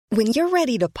When you're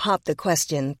ready to pop the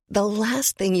question, the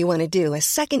last thing you want to do is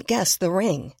second-guess the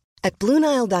ring. At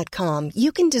BlueNile.com,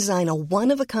 you can design a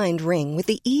one-of-a-kind ring with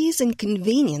the ease and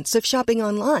convenience of shopping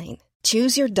online.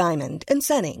 Choose your diamond and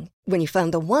setting. When you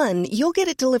find the one, you'll get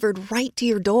it delivered right to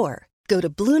your door. Go to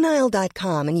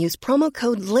BlueNile.com and use promo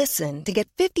code LISTEN to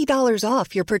get $50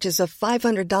 off your purchase of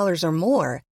 $500 or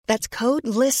more. That's code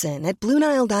LISTEN at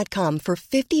BlueNile.com for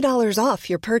 $50 off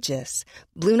your purchase.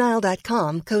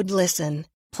 BlueNile.com, code LISTEN.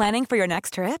 Planning for your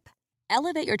next trip?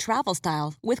 Elevate your travel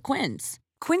style with Quince.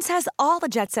 Quince has all the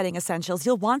jet-setting essentials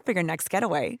you'll want for your next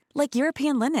getaway, like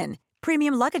European linen,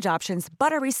 premium luggage options,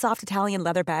 buttery soft Italian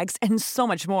leather bags, and so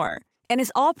much more. And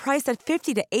is all priced at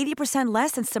 50 to 80%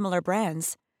 less than similar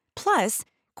brands. Plus,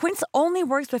 Quince only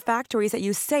works with factories that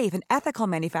use safe and ethical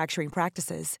manufacturing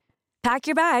practices. Pack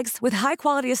your bags with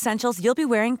high-quality essentials you'll be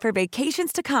wearing for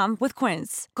vacations to come with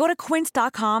Quince. Go to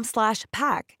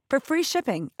quince.com/pack for free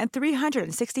shipping and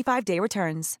 365-day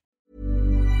returns.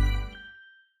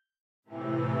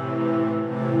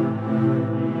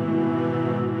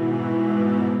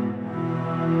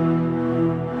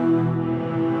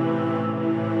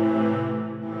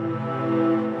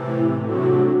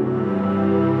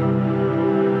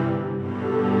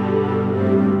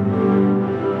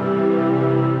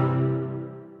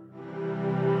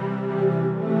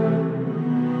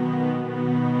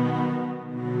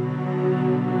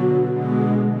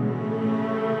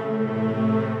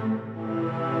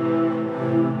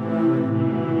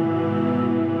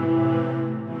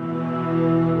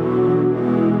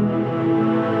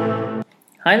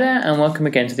 Hi there, and welcome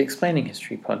again to the Explaining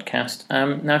History podcast.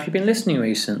 Now, if you've been listening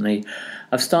recently,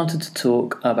 I've started to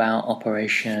talk about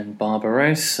Operation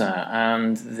Barbarossa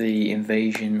and the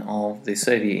invasion of the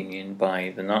Soviet Union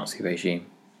by the Nazi regime.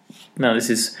 Now, this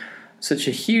is such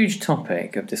a huge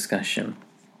topic of discussion,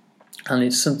 and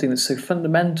it's something that's so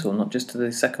fundamental, not just to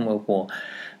the Second World War,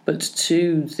 but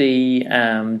to the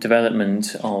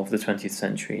development of the 20th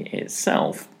century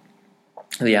itself.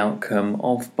 The outcome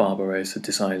of Barbarossa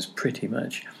decides pretty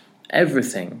much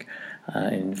everything,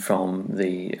 from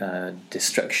the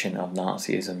destruction of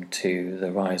Nazism to the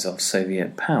rise of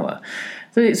Soviet power.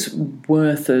 So it's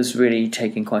worth us really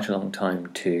taking quite a long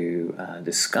time to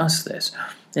discuss this.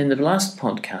 In the last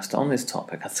podcast on this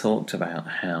topic, I talked about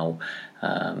how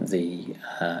the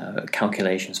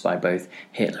calculations by both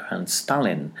Hitler and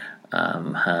Stalin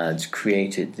had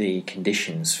created the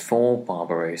conditions for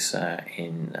Barbarossa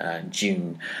in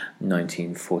June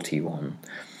 1941.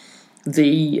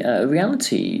 The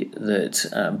reality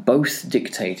that both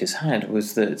dictators had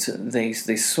was that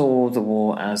they saw the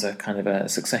war as a kind of a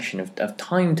succession of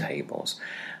timetables.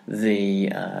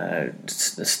 The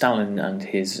Stalin and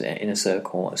his inner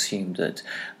circle assumed that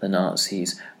the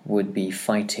Nazis would be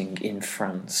fighting in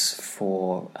France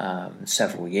for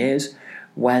several years.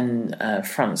 When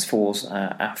France falls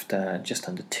after just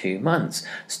under 2 months,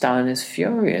 Stalin is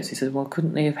furious. He says, well,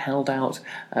 couldn't they have held out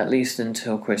at least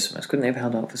until Christmas? Couldn't they have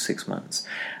held out for 6 months?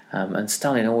 And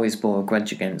Stalin always bore a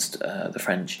grudge against the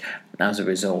French as a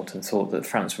result, and thought that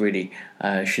France really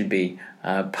should be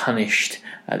punished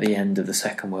at the end of the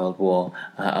Second World War,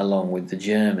 along with the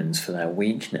Germans for their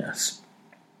weakness.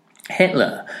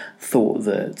 Hitler thought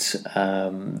that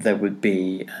there would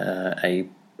be a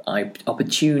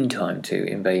opportune time to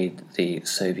invade the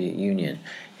Soviet Union.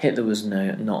 Hitler was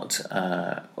not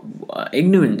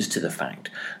ignorant to the fact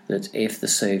that if the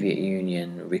Soviet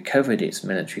Union recovered its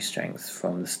military strength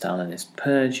from the Stalinist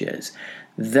purges,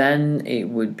 then it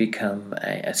would become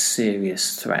a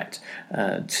serious threat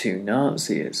to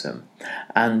Nazism.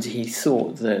 And he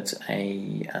thought that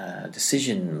a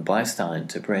decision by Stalin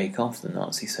to break off the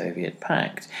Nazi-Soviet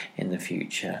pact in the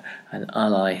future and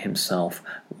ally himself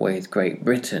with Great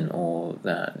Britain or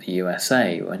the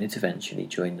USA when it eventually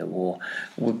joined the war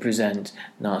would present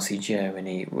Nazi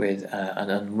Germany with an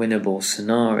unwinnable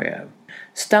scenario.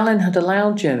 Stalin had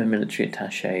allowed German military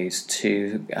attachés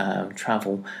to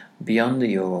travel beyond the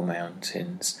Ural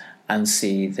Mountains and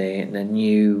see the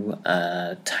new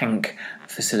tank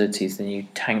facilities, the new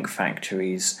tank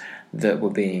factories that were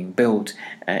being built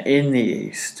in the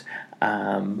East,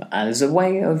 as a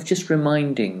way of just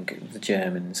reminding the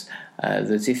Germans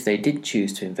that if they did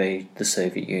choose to invade the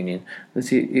Soviet Union,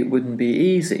 that it wouldn't be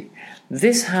easy.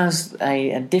 This has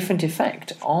a different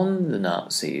effect on the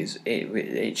Nazis.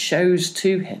 It shows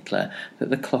to Hitler that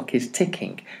the clock is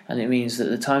ticking, and it means that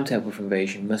the timetable for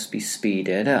invasion must be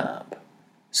speeded up.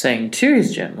 Saying to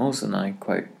his generals, and I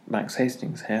quote Max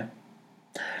Hastings here,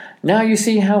 "Now you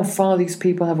see how far these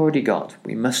people have already got.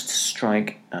 We must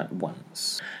strike at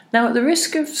once." Now, at the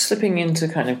risk of slipping into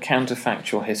kind of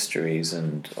counterfactual histories or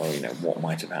what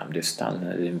might have happened if Stalin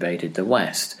had invaded the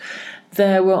West,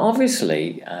 There were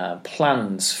obviously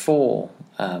plans for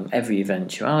every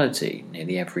eventuality.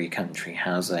 Nearly every country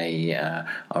has a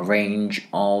range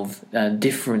of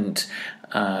different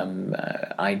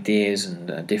ideas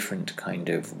and different kind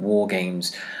of war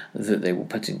games that they will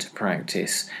put into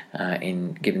practice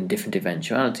in given different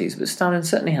eventualities. But Stalin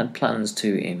certainly had plans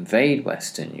to invade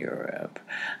Western Europe,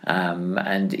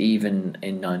 and even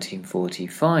in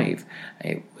 1945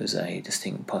 it was a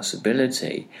distinct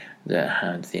possibility that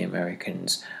had the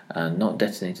Americans not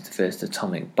detonated the first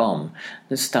atomic bomb,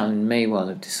 that Stalin may well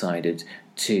have decided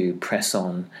to press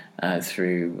on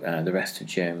through the rest of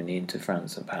Germany into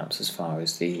France and perhaps as far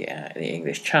as the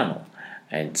English Channel.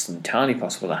 It's entirely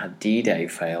possible that had D-Day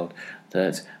failed,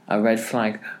 that a red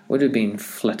flag would have been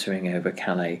fluttering over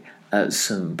Calais at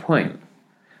some point.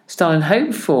 Stalin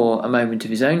hoped for a moment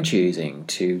of his own choosing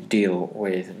to deal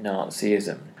with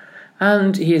Nazism,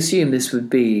 and he assumed this would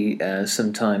be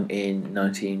sometime in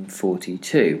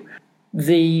 1942.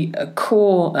 The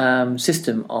core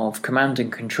system of command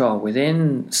and control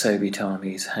within Soviet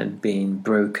armies had been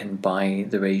broken by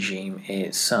the regime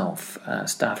itself.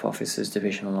 Staff officers,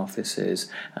 divisional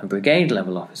officers, and brigade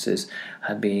level officers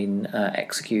had been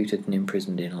executed and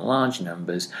imprisoned in large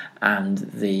numbers, and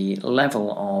the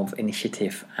level of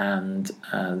initiative and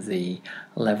the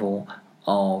level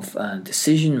of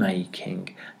decision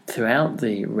making throughout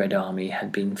the Red Army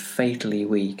had been fatally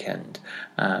weakened.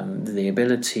 The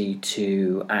ability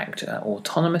to act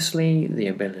autonomously, the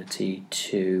ability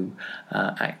to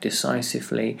act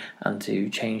decisively and to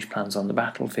change plans on the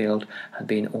battlefield had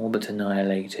been all but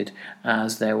annihilated,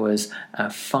 as there was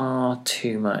far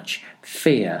too much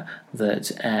fear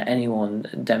that anyone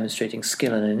demonstrating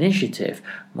skill and initiative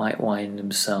might wind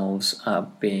themselves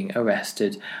up being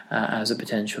arrested as a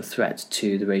potential threat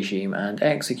to the regime and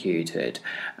executed.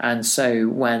 And so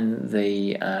when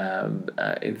the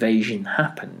invasion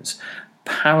happens,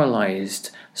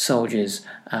 paralysed soldiers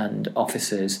and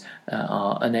officers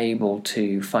are unable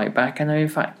to fight back, and are in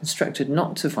fact instructed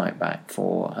not to fight back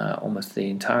for almost the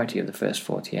entirety of the first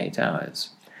 48 hours.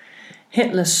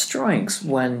 Hitler strikes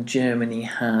when Germany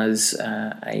has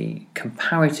a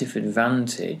comparative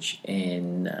advantage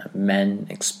in men,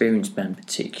 experienced men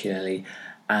particularly,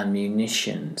 and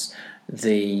munitions.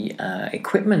 The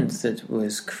equipment that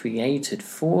was created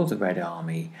for the Red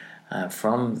Army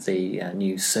from the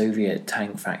new Soviet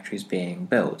tank factories being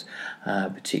built,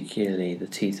 particularly the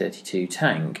T-32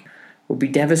 tank, would be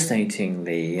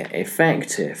devastatingly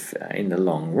effective in the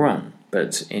long run.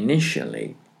 But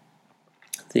initially,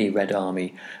 the Red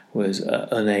Army was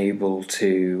unable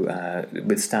to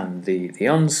withstand the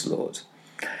onslaught.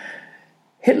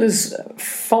 Hitler's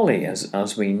folly,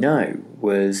 as we know,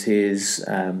 was his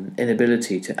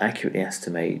inability to accurately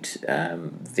estimate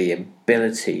the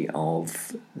ability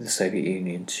of the Soviet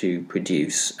Union to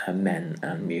produce men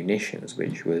and munitions,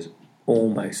 which was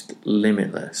almost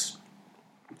limitless.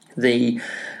 The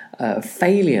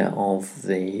failure of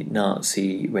the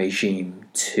Nazi regime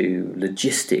to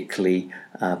logistically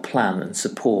plan and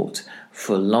support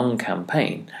for a long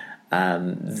campaign,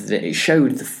 it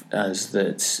showed us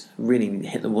that really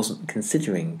Hitler wasn't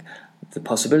considering the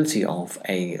possibility of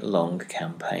a long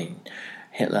campaign.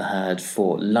 Hitler had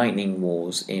fought lightning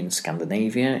wars in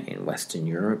Scandinavia, in Western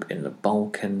Europe, in the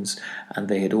Balkans, and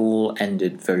they had all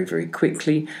ended very, very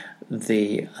quickly.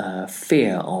 The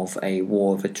fear of a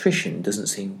war of attrition doesn't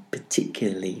seem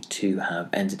particularly to have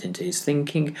entered into his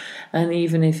thinking, and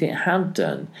even if it had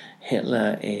done,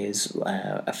 Hitler is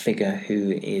a figure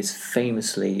who is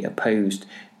famously opposed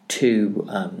to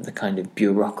the kind of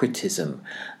bureaucratism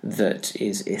that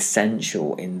is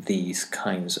essential in these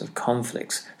kinds of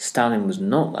conflicts. Stalin was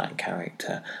not that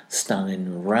character.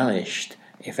 Stalin relished,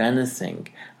 if anything,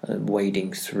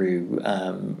 wading through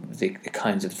the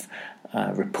kinds of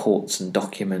reports and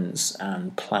documents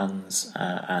and plans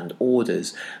and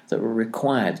orders that were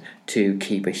required to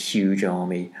keep a huge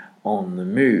army on the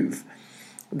move.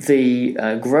 The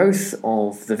growth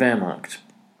of the Wehrmacht,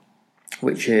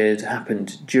 which had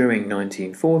happened during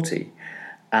 1940,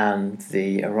 and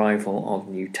the arrival of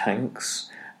new tanks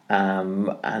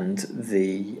and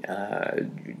the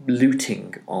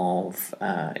looting of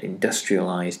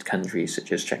industrialised countries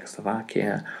such as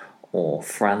Czechoslovakia or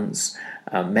France,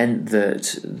 meant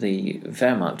that the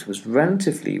Wehrmacht was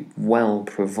relatively well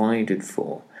provided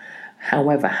for.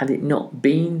 However, had it not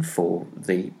been for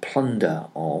the plunder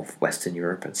of Western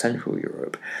Europe and Central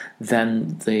Europe,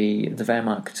 then the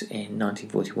Wehrmacht in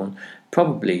 1941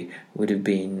 probably would have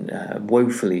been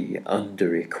woefully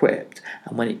under-equipped.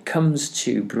 And when it comes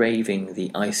to braving the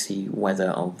icy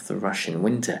weather of the Russian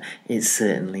winter, it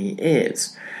certainly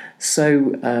is.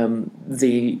 So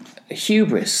the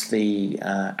hubris, the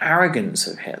arrogance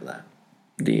of Hitler,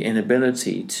 the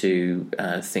inability to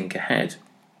think ahead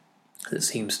that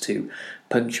seems to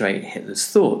punctuate Hitler's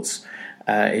thoughts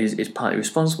is partly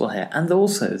responsible here, and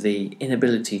also the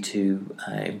inability to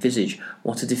envisage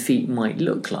what a defeat might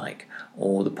look like,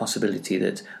 or the possibility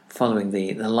that following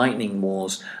the lightning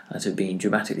wars that have been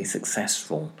dramatically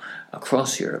successful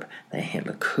across Europe, that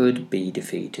Hitler could be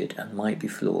defeated and might be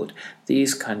floored.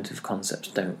 These kinds of concepts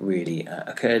don't really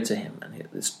occur to him, and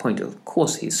at this point, of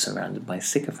course, he's surrounded by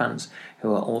sycophants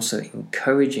who are also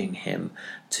encouraging him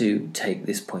to take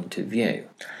this point of view.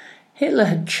 Hitler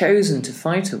had chosen to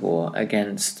fight a war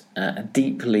against a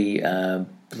deeply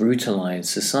brutalized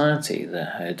society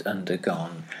that had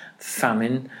undergone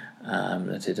famine,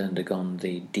 that had undergone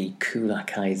the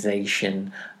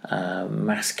dekulakization,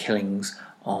 mass killings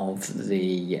of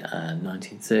the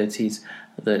 1930s,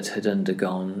 that had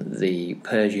undergone the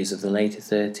purges of the later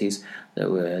 30s, that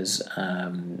was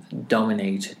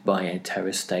dominated by a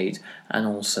terror state and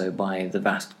also by the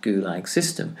vast Gulag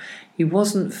system. He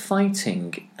wasn't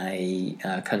fighting a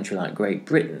country like Great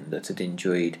Britain that had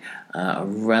enjoyed a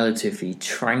relatively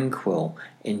tranquil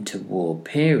interwar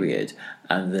period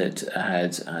and that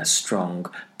had a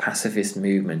strong pacifist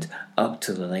movement up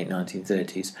to the late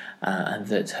 1930s and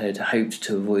that had hoped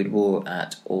to avoid war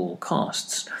at all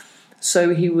costs.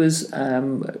 So he was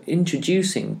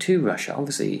introducing to Russia,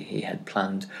 obviously he had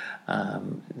planned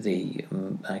the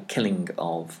killing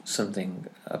of something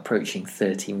approaching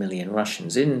 30 million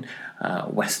Russians in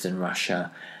Western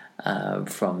Russia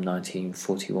from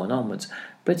 1941 onwards,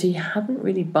 but he hadn't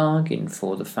really bargained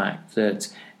for the fact that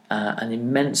an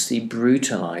immensely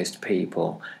brutalized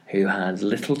people who had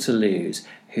little to lose,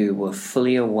 who were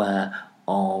fully aware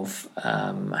of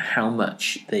how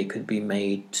much they could be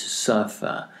made to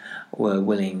suffer, were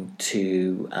willing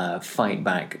to fight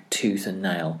back tooth and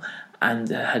nail, and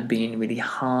had been really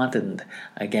hardened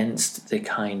against the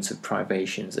kinds of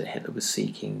privations that Hitler was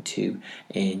seeking to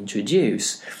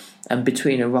introduce. And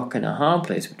between a rock and a hard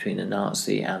place, between the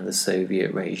Nazi and the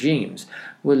Soviet regimes,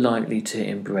 were likely to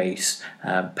embrace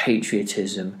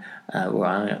patriotism,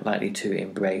 were likely to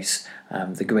embrace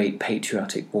the great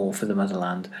patriotic war for the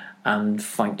motherland and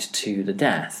fight to the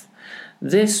death.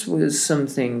 This was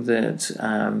something that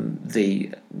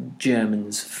the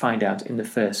Germans find out in the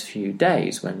first few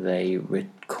days when they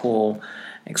recall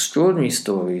extraordinary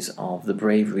stories of the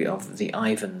bravery of the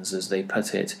Ivans, as they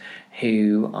put it,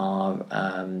 who are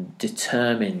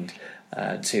determined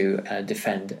to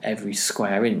defend every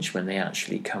square inch when they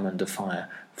actually come under fire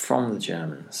from the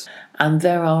Germans. And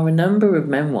there are a number of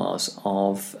memoirs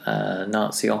of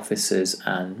Nazi officers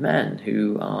and men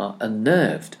who are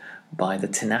unnerved by the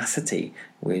tenacity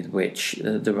with which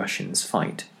the Russians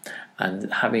fight.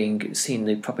 And having seen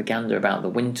the propaganda about the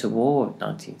Winter War of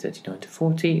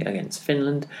 1939-40 against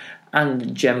Finland,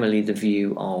 and generally the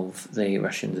view of the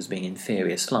Russians as being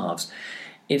inferior Slavs,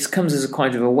 it comes as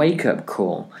quite of a wake-up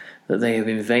call that they have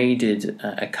invaded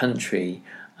a country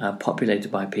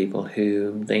populated by people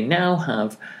whom they now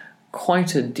have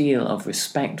quite a deal of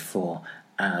respect for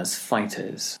as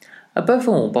fighters. Above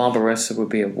all, Barbarossa would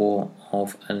be a war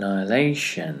of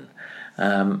annihilation.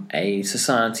 A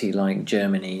society like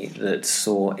Germany that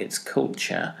saw its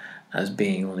culture as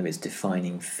being one of its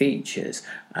defining features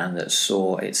and that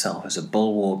saw itself as a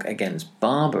bulwark against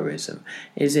barbarism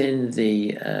is in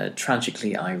the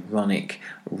tragically ironic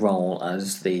role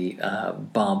as the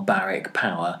barbaric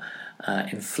power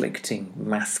inflicting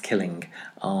mass killing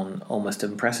on almost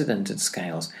unprecedented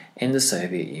scales in the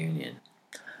Soviet Union.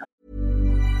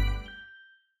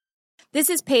 This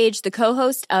is Paige, the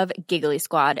co-host of Giggly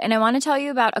Squad, and I want to tell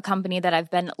you about a company that I've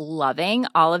been loving,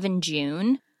 Olive &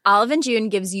 June. Olive & June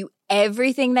gives you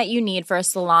everything that you need for a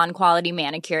salon-quality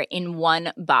manicure in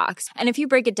one box. And if you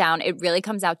break it down, it really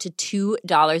comes out to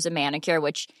 $2 a manicure,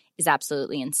 which is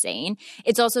absolutely insane.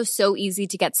 It's also so easy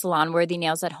to get salon-worthy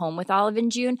nails at home with Olive &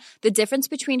 June. The difference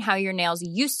between how your nails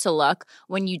used to look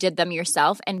when you did them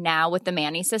yourself and now with the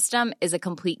Mani system is a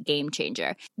complete game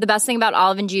changer. The best thing about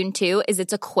Olive & June, too, is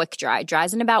it's a quick dry.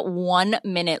 Dries in about 1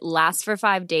 minute, lasts for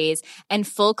 5 days, and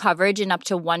full coverage in up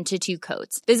to 1 to 2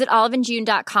 coats. Visit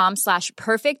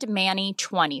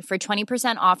oliveandjune.com/perfectmani20 for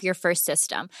 20% off your first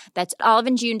system. That's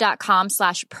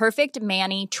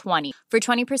oliveandjune.com/perfectmani20 for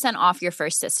 20% off your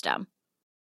first system.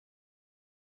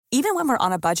 Even when we're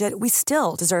on a budget, we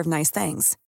still deserve nice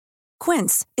things.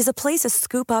 Quince is a place to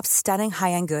scoop up stunning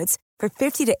high-end goods for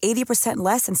 50 to 80%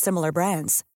 less than similar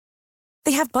brands.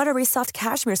 They have buttery soft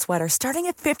cashmere sweaters starting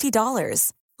at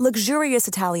 $50, luxurious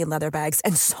Italian leather bags,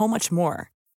 and so much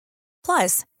more.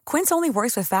 Plus, Quince only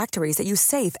works with factories that use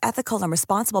safe, ethical, and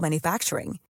responsible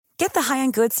manufacturing. Get the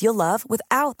high-end goods you'll love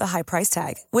without the high price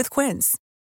tag with Quince.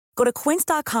 Go to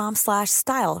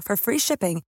quince.com/style for free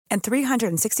shipping and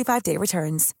 365-day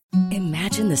returns.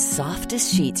 Imagine the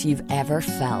softest sheets you've ever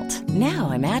felt. Now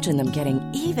imagine them getting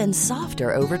even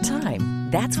softer over time.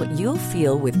 That's what you'll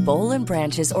feel with Boll &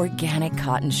 Branch's organic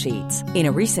cotton sheets. In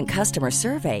a recent customer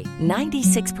survey,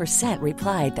 96%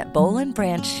 replied that Boll &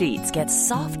 Branch sheets get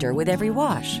softer with every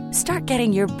wash. Start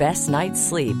getting your best night's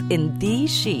sleep in these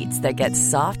sheets that get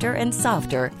softer and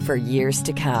softer for years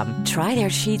to come. Try their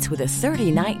sheets with a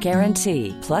 30-night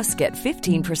guarantee. Plus, get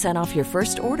 15% off your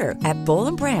first order at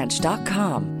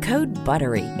bollandbranch.com. Code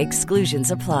BUTTERY. Exclusions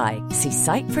apply. See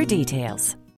site for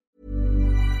details.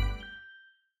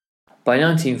 By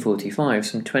 1945,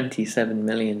 some 27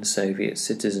 million Soviet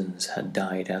citizens had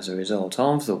died as a result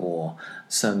of the war,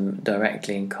 some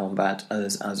directly in combat,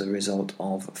 others as a result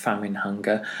of famine,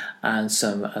 hunger, and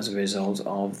some as a result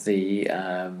of the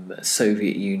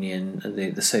Soviet Union,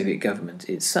 the Soviet government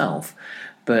itself.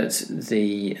 But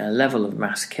the level of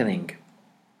mass killing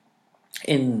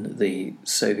in the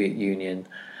Soviet Union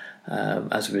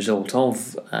as a result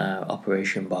of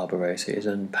Operation Barbarossa is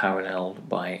unparalleled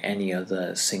by any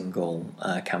other single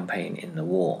campaign in the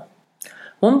war.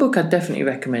 One book I'd definitely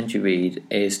recommend you read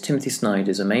is Timothy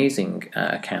Snyder's amazing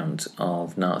account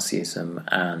of Nazism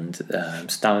and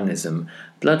Stalinism,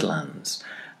 Bloodlands.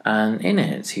 And in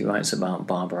it, he writes about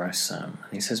Barbarossa.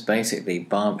 He says basically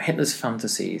Hitler's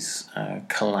fantasies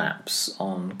collapse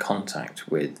on contact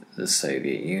with the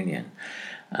Soviet Union.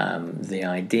 The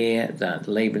idea that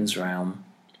Lebensraum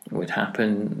would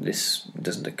happen, this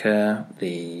doesn't occur,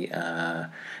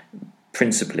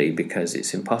 principally because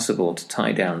it's impossible to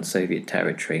tie down Soviet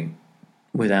territory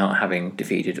without having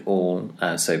defeated all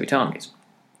Soviet armies.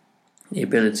 The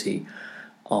ability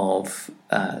of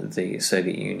the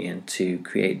Soviet Union to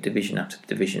create division after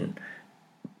division,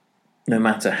 no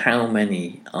matter how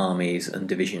many armies and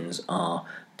divisions are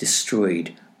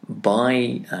destroyed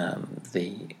by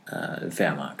the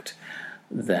Wehrmacht,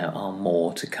 there are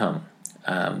more to come.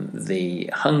 The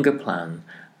hunger plan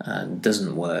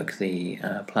doesn't work. The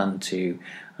plan to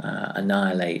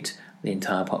annihilate the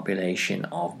entire population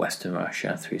of Western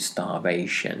Russia through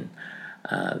starvation,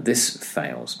 this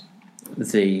fails.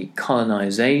 The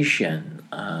colonization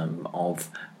of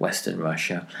Western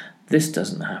Russia, this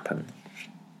doesn't happen.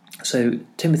 So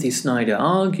Timothy Snyder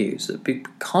argues that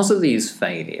because of these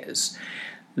failures,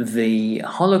 the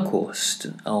Holocaust,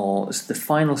 or the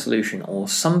final solution, or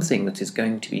something that is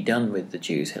going to be done with the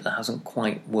Jews, Hitler hasn't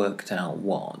quite worked out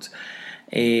what,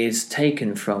 is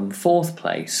taken from fourth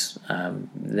place.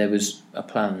 There was a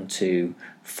plan to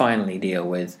finally deal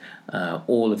with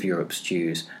all of Europe's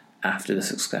Jews after the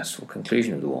successful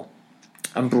conclusion of the war,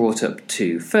 and brought up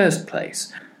to first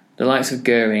place. The likes of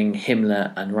Goering,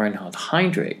 Himmler and Reinhard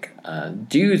Heydrich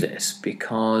do this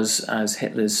because as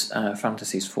Hitler's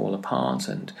fantasies fall apart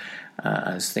and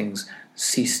as things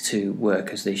cease to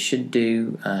work as they should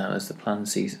do, as the plan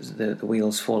ceases, the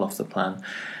wheels fall off the plan,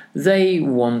 they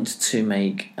want to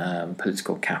make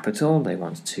political capital, they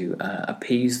want to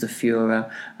appease the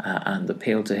Führer and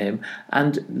appeal to him,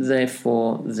 and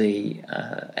therefore the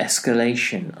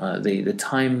escalation, the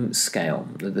time scale,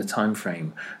 the time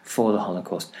frame for the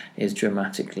Holocaust is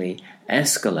dramatically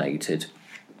escalated,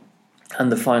 and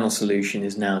the final solution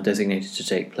is now designated to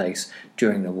take place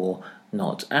during the war,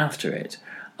 not after it.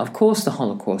 Of course, the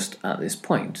Holocaust at this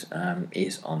point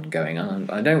is ongoing, and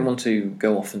I don't want to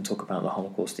go off and talk about the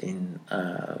Holocaust in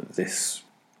this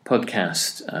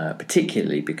podcast,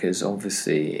 particularly because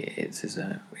obviously it is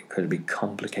an incredibly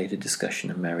complicated discussion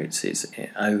and merits its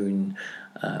own,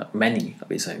 many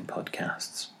of its own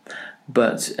podcasts.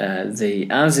 But as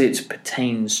it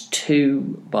pertains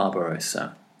to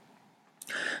Barbarossa,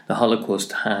 the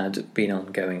Holocaust had been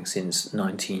ongoing since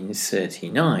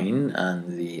 1939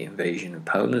 and the invasion of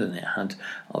Poland, and it had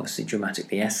obviously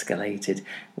dramatically escalated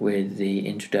with the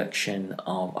introduction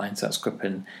of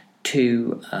Einsatzgruppen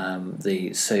to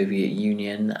the Soviet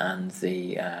Union and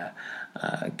the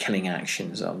killing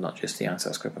actions of not just the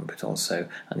Einsatzgruppen but also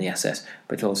and the SS,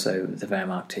 but also the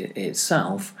Wehrmacht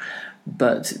itself.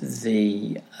 But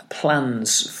the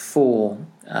plans for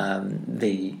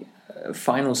the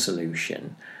final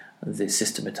solution, the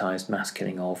systematized mass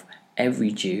killing of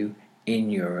every Jew in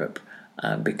Europe,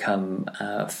 become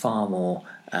far more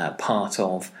part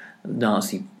of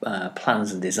Nazi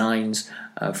plans and designs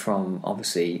from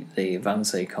obviously the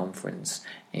Wannsee Conference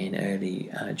in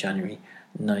early January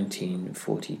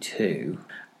 1942.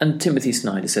 And Timothy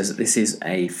Snyder says that this is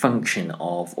a function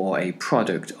of, or a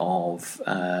product of,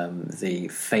 the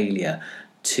failure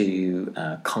to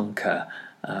conquer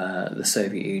the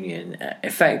Soviet Union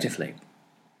effectively.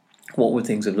 What would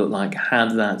things have looked like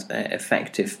had that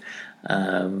effective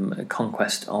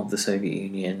conquest of the Soviet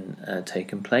Union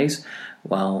taken place?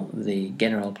 Well, the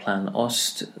Generalplan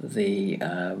Ost, the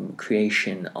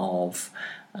creation of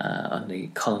and the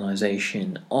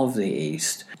colonization of the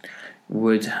East,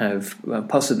 would have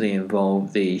possibly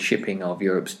involved the shipping of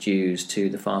Europe's Jews to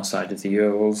the far side of the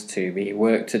Urals to be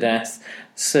worked to death.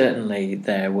 Certainly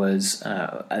there was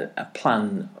a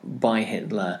plan by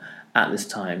Hitler at this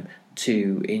time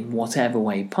to, in whatever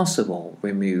way possible,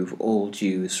 remove all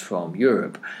Jews from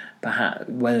Europe. Perhaps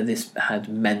whether this had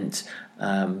meant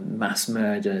mass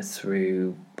murder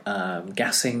through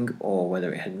gassing, or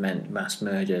whether it had meant mass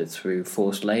murder through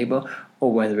forced labour,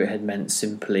 or whether it had meant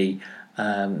simply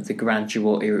the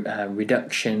gradual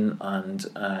reduction and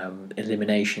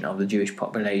elimination of the Jewish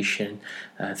population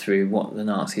through what the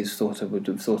Nazis would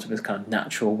have thought of as kind of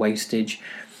natural wastage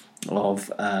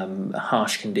of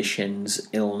harsh conditions,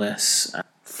 illness,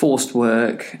 forced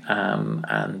work,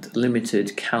 and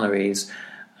limited calories.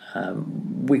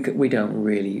 We don't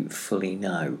really fully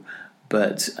know,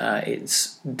 but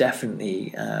it's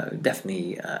definitely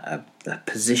a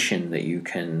position that you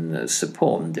can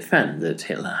support and defend, that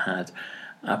Hitler had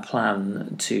a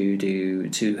plan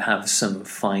to have some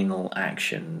final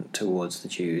action towards the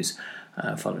Jews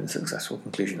following the successful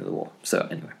conclusion of the war. So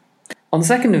anyway, on the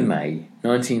 2nd of May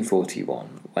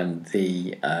 1941, when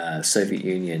the Soviet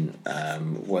Union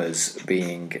was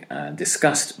being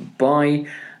discussed by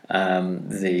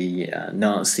the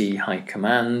Nazi High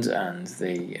Command and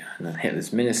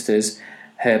Hitler's ministers,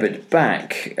 Herbert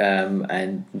Back,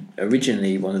 and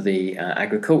originally one of the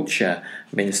agriculture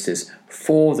ministers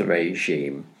for the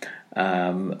regime,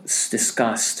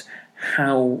 discussed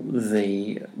how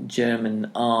the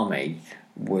German army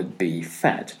would be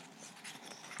fed.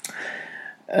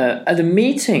 At a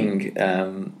meeting,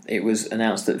 it was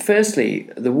announced that firstly,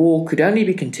 the war could only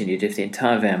be continued if the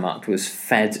entire Wehrmacht was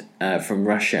fed from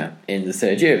Russia in the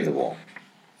third year of the war.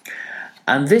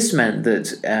 And this meant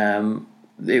that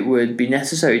it would be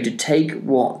necessary to take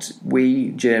what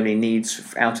Germany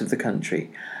needs out of the country,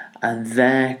 and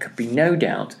there could be no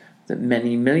doubt that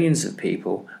many millions of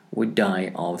people would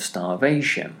die of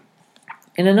starvation.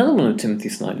 In another one of Timothy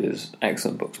Snyder's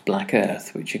excellent books, Black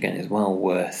Earth, which again is well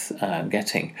worth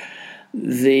getting,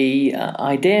 the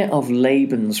idea of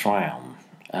Lebensraum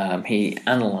he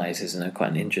analyses in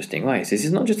quite an interesting way. So this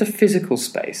is not just a physical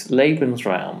space.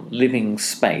 Lebensraum, living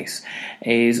space,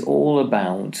 is all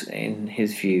about, in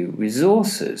his view,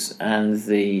 resources, and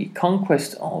the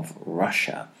conquest of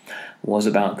Russia was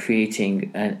about creating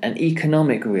an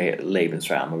economic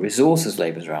Lebensraum, a resources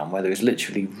Lebensraum, where there is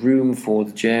literally room for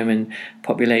the German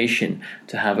population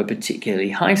to have a particularly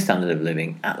high standard of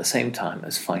living at the same time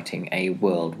as fighting a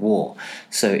world war.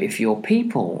 So if your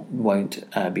people won't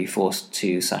be forced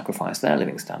to sacrifice their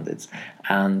living standards,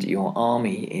 and your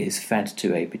army is fed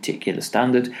to a particular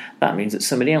standard, that means that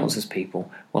somebody else's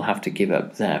people will have to give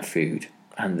up their food,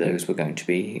 and those were going to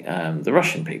be the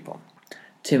Russian people.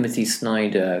 Timothy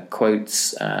Snyder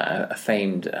quotes a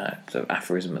famed sort of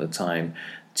aphorism at the time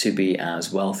to be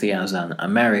as wealthy as an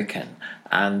American,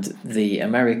 and the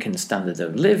American standard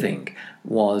of living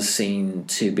was seen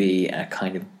to be a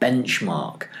kind of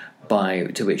benchmark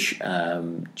to which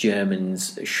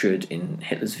Germans should, in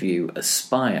Hitler's view,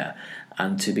 aspire,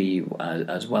 and to be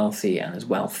as wealthy and as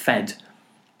well fed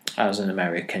as an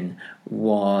American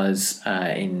was,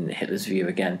 in Hitler's view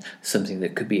again, something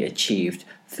that could be achieved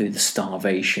through the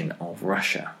starvation of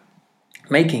Russia,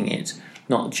 making it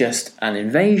not just an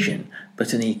invasion,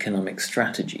 but an economic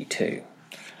strategy too.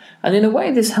 And in a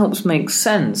way, this helps make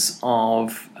sense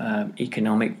of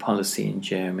economic policy in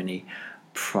Germany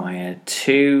prior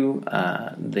to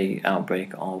the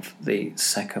outbreak of the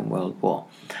Second World War.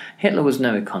 Hitler was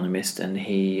no economist, and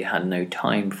he had no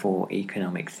time for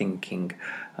economic thinking.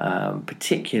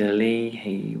 Particularly,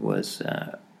 he was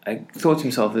thought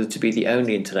himself to be the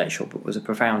only intellectual, but was a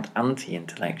profound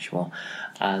anti-intellectual,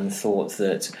 and thought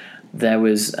that there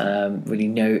was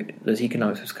that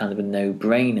economics was kind of a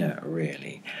no-brainer,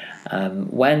 really.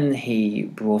 When he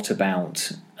brought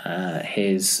about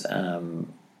his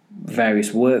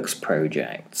various works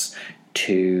projects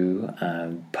to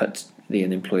put the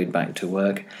unemployed back to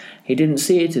work, he didn't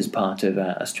see it as part of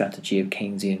a strategy of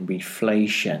Keynesian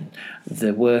reflation.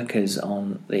 The workers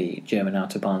on the German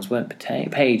autobahns weren't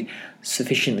paid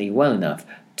sufficiently well enough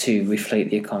to reflate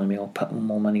the economy or put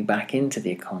more money back into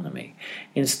the economy.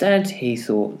 Instead, he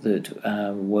thought that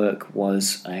work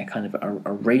was a kind of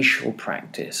a racial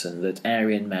practice, and that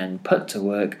Aryan men put to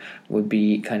work would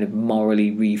be kind of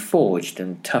morally reforged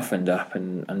and toughened up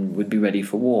and would be ready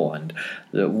for war, and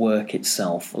that work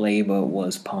itself, labour,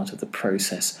 was part of the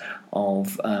process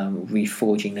of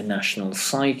reforging the national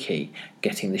psyche,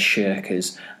 getting the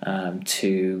shirkers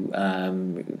to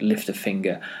lift a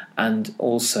finger, and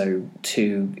also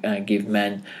to give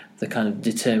men the kind of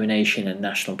determination and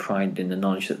national pride in the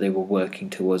knowledge that they were working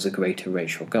towards a greater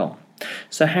racial goal.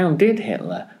 So how did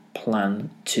Hitler plan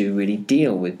to really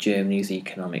deal with Germany's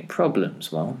economic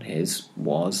problems? Well, his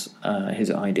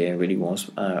idea really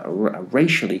was a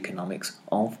racial economics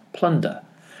of plunder.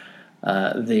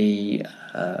 The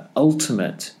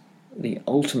ultimate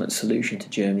solution to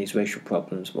Germany's racial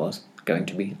problems was going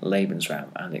to be Lebensraum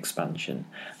and expansion,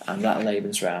 and that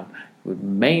Lebensraum would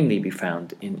mainly be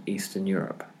found in Eastern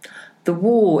Europe. The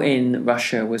war in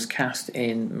Russia was cast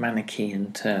in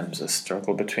Manichaean terms, a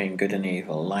struggle between good and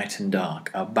evil, light and dark,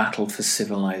 a battle for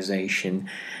civilization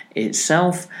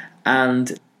itself,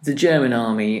 and the German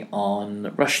army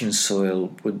on Russian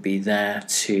soil would be there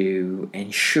to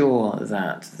ensure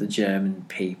that the German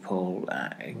people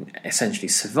essentially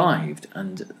survived,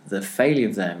 and the failure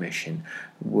of their mission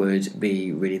would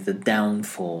be really the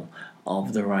downfall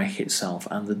of the Reich itself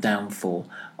and the downfall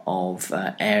of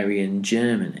Aryan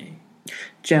Germany.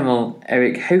 General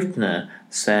Erich Honecker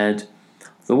said,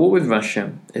 "The war with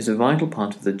Russia is a vital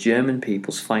part of the German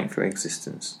people's fight for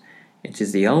existence. It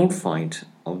is the old fight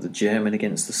of the German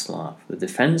against the Slav, the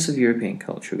defence of European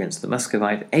culture against the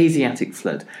Muscovite Asiatic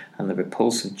flood and the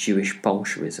repulse of Jewish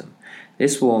Bolshevism.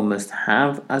 This war must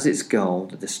have as its goal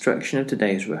the destruction of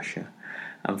today's Russia,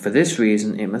 and for this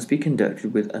reason it must be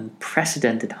conducted with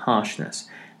unprecedented harshness.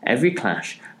 Every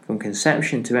clash, from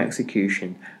conception to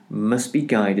execution, must be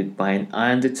guided by an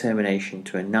iron determination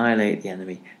to annihilate the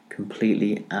enemy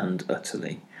completely and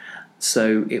utterly."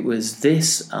 So it was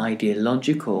this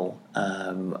ideological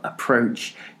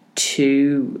approach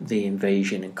to the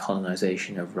invasion and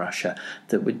colonization of Russia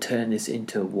that would turn this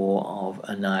into a war of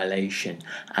annihilation,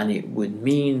 and it would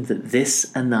mean that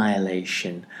this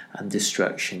annihilation and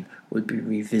destruction would be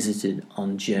revisited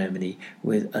on Germany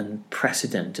with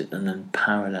unprecedented and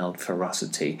unparalleled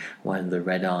ferocity when the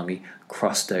Red Army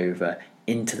crossed over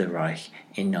into the Reich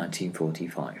in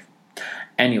 1945.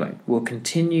 Anyway, we'll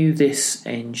continue this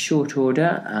in short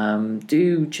order.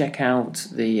 Do check out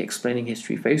the Explaining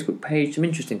History Facebook page. Some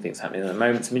interesting things happening at the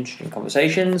moment, some interesting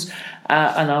conversations,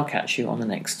 and I'll catch you on the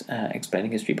next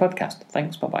Explaining History podcast.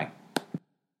 Thanks, bye-bye.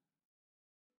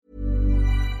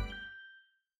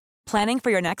 Planning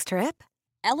for your next trip?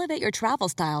 Elevate your travel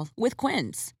style with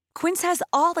Quince. Quince has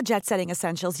all the jet-setting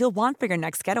essentials you'll want for your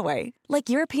next getaway, like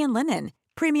European linen,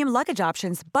 premium luggage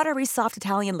options, buttery soft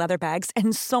Italian leather bags,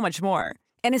 and so much more.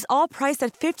 And is all priced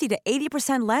at 50 to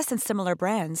 80% less than similar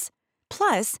brands.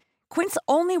 Plus, Quince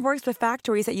only works with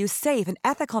factories that use safe and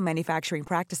ethical manufacturing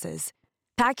practices.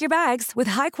 Pack your bags with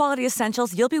high-quality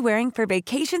essentials you'll be wearing for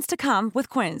vacations to come with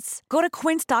Quince. Go to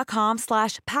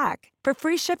quince.com/pack for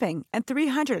free shipping and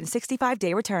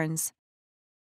 365-day returns.